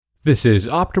This is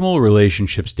Optimal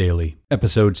Relationships Daily,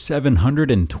 episode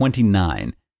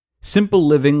 729, Simple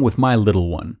Living with My Little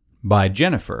One, by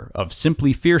Jennifer of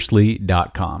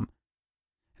simplyfiercely.com.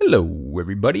 Hello,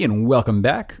 everybody, and welcome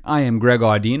back. I am Greg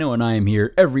Audino, and I am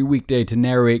here every weekday to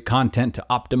narrate content to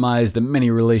optimize the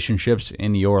many relationships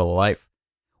in your life.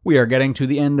 We are getting to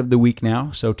the end of the week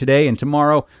now, so today and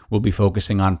tomorrow we'll be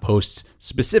focusing on posts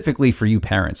specifically for you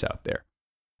parents out there.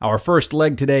 Our first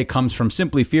leg today comes from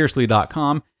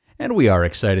simplyfiercely.com, and we are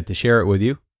excited to share it with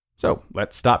you. So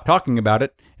let's stop talking about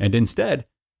it and instead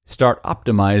start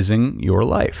optimizing your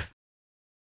life.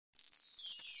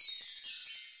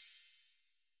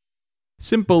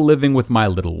 Simple Living with My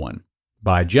Little One,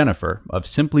 by Jennifer of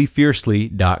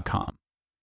simplyfiercely.com.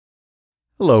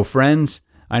 Hello, friends.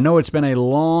 I know it's been a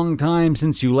long time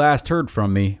since you last heard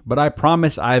from me, but I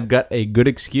promise I've got a good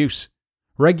excuse.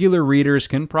 Regular readers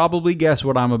can probably guess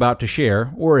what I'm about to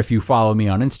share, or if you follow me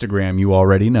on Instagram, you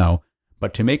already know.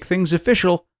 But to make things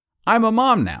official, I'm a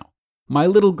mom now. My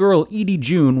little girl, Edie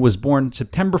June, was born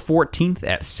September 14th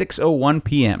at 6:01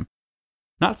 p.m.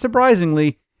 Not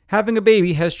surprisingly, having a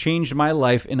baby has changed my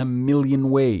life in a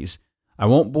million ways. I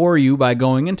won't bore you by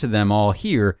going into them all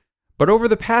here, but over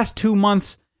the past 2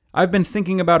 months, I've been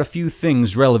thinking about a few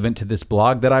things relevant to this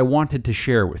blog that I wanted to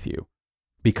share with you.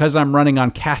 Because I'm running on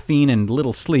caffeine and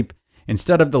little sleep,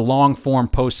 instead of the long-form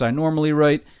posts I normally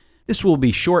write, this will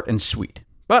be short and sweet.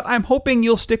 But I'm hoping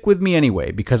you'll stick with me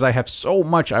anyway, because I have so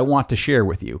much I want to share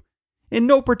with you. In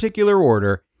no particular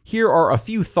order, here are a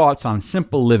few thoughts on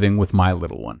simple living with my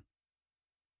little one.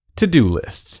 To-do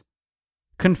lists.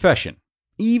 Confession.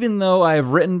 Even though I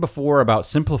have written before about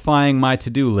simplifying my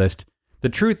to-do list, the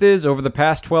truth is, over the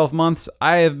past 12 months,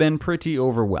 I have been pretty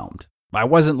overwhelmed. I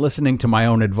wasn't listening to my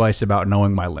own advice about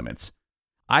knowing my limits.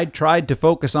 I'd tried to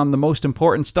focus on the most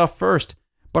important stuff first,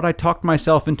 but I talked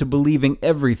myself into believing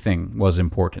everything was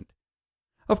important.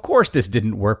 Of course, this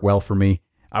didn't work well for me.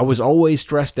 I was always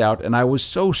stressed out, and I was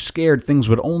so scared things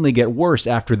would only get worse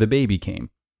after the baby came.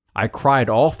 I cried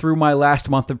all through my last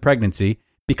month of pregnancy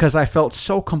because I felt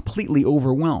so completely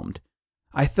overwhelmed.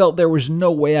 I felt there was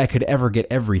no way I could ever get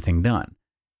everything done.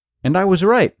 And I was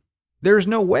right. There's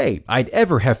no way I'd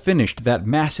ever have finished that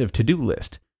massive to-do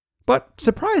list. But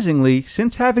surprisingly,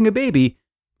 since having a baby,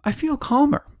 I feel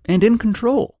calmer and in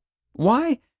control.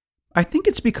 Why? I think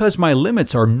it's because my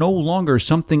limits are no longer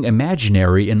something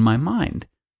imaginary in my mind.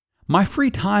 My free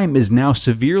time is now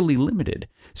severely limited,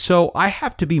 so I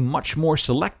have to be much more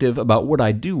selective about what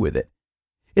I do with it.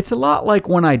 It's a lot like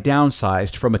when I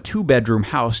downsized from a 2-bedroom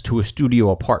house to a studio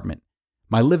apartment.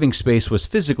 My living space was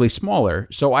physically smaller,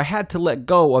 so I had to let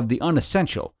go of the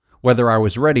unessential, whether I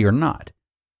was ready or not.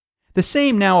 The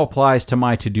same now applies to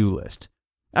my to-do list.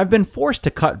 I've been forced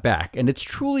to cut back, and it's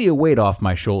truly a weight off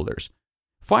my shoulders.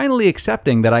 Finally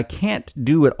accepting that I can't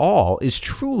do it all is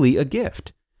truly a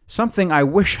gift, something I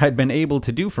wish I'd been able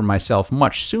to do for myself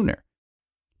much sooner.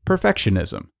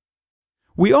 Perfectionism.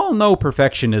 We all know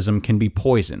perfectionism can be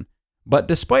poison, but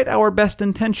despite our best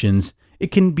intentions, it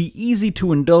can be easy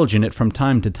to indulge in it from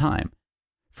time to time.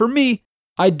 For me,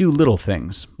 I do little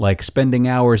things, like spending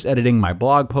hours editing my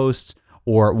blog posts,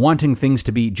 or wanting things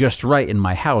to be just right in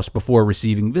my house before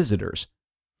receiving visitors.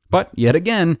 But yet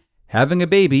again, having a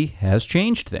baby has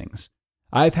changed things.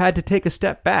 I've had to take a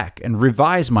step back and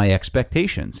revise my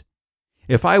expectations.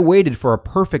 If I waited for a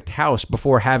perfect house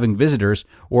before having visitors,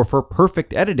 or for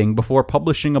perfect editing before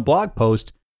publishing a blog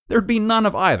post, there'd be none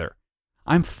of either.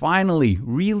 I'm finally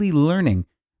really learning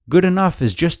good enough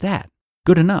is just that,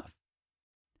 good enough.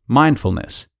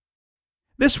 Mindfulness.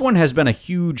 This one has been a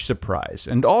huge surprise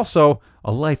and also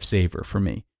a lifesaver for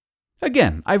me.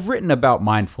 Again, I've written about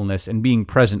mindfulness and being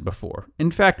present before.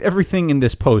 In fact, everything in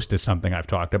this post is something I've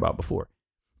talked about before.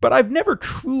 But I've never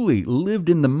truly lived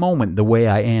in the moment the way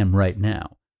I am right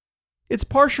now. It's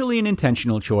partially an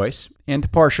intentional choice, and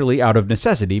partially out of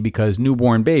necessity because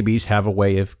newborn babies have a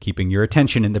way of keeping your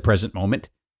attention in the present moment.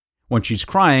 When she's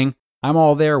crying, I'm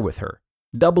all there with her,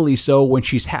 doubly so when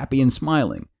she's happy and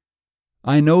smiling.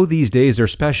 I know these days are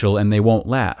special and they won't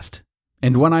last,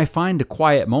 and when I find a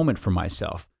quiet moment for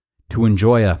myself, to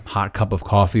enjoy a hot cup of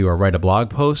coffee or write a blog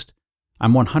post,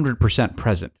 I'm 100%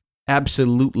 present,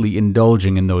 absolutely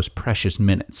indulging in those precious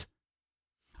minutes.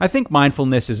 I think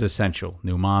mindfulness is essential,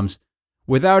 new moms.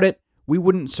 Without it, we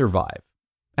wouldn't survive.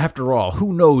 After all,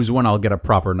 who knows when I'll get a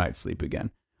proper night's sleep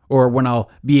again, or when I'll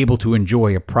be able to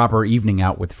enjoy a proper evening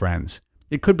out with friends.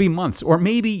 It could be months, or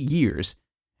maybe years.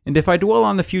 And if I dwell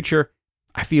on the future,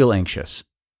 I feel anxious.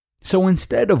 So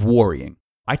instead of worrying,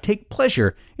 I take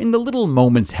pleasure in the little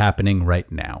moments happening right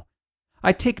now.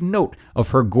 I take note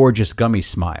of her gorgeous gummy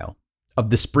smile,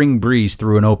 of the spring breeze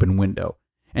through an open window,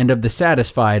 and of the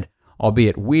satisfied,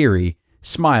 albeit weary,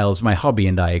 smiles my hubby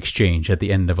and I exchange at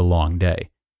the end of a long day.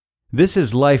 This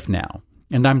is life now,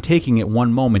 and I'm taking it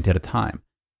one moment at a time.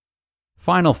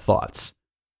 Final thoughts.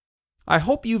 I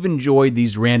hope you've enjoyed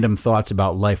these random thoughts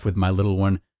about life with my little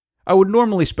one. I would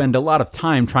normally spend a lot of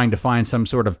time trying to find some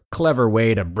sort of clever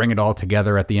way to bring it all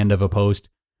together at the end of a post,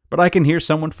 but I can hear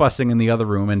someone fussing in the other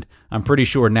room, and I'm pretty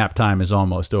sure nap time is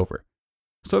almost over.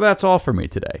 So that's all for me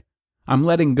today. I'm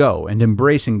letting go and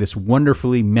embracing this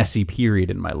wonderfully messy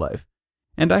period in my life.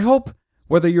 And I hope,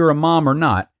 whether you're a mom or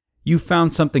not, you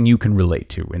found something you can relate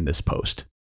to in this post.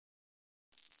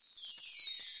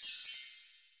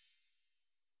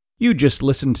 You just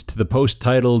listened to the post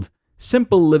titled,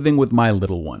 Simple Living with My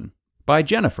Little One, by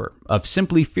Jennifer of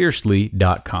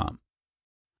simplyfiercely.com.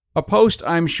 A post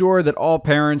I'm sure that all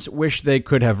parents wish they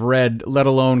could have read, let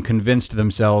alone convinced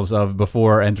themselves of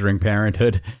before entering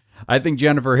parenthood. I think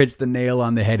Jennifer hits the nail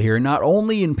on the head here, not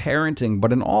only in parenting,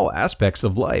 but in all aspects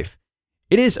of life.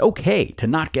 It is okay to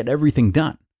not get everything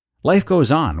done. Life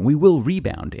goes on, we will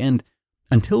rebound, and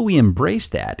until we embrace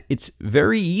that, it's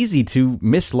very easy to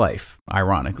miss life,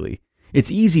 ironically.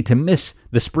 It's easy to miss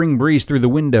the spring breeze through the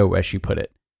window, as she put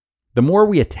it. The more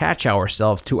we attach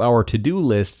ourselves to our to-do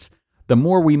lists, the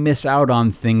more we miss out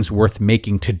on things worth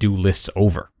making to-do lists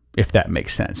over, if that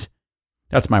makes sense.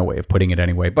 That's my way of putting it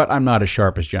anyway, but I'm not as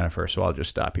sharp as Jennifer, so I'll just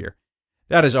stop here.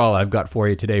 That is all I've got for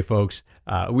you today, folks.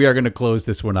 We are going to close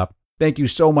this one up. Thank you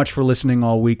so much for listening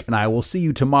all week, and I will see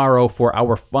you tomorrow for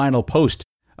our final post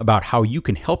about how you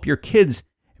can help your kids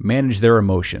manage their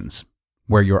emotions,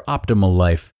 where your optimal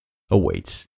life awaits.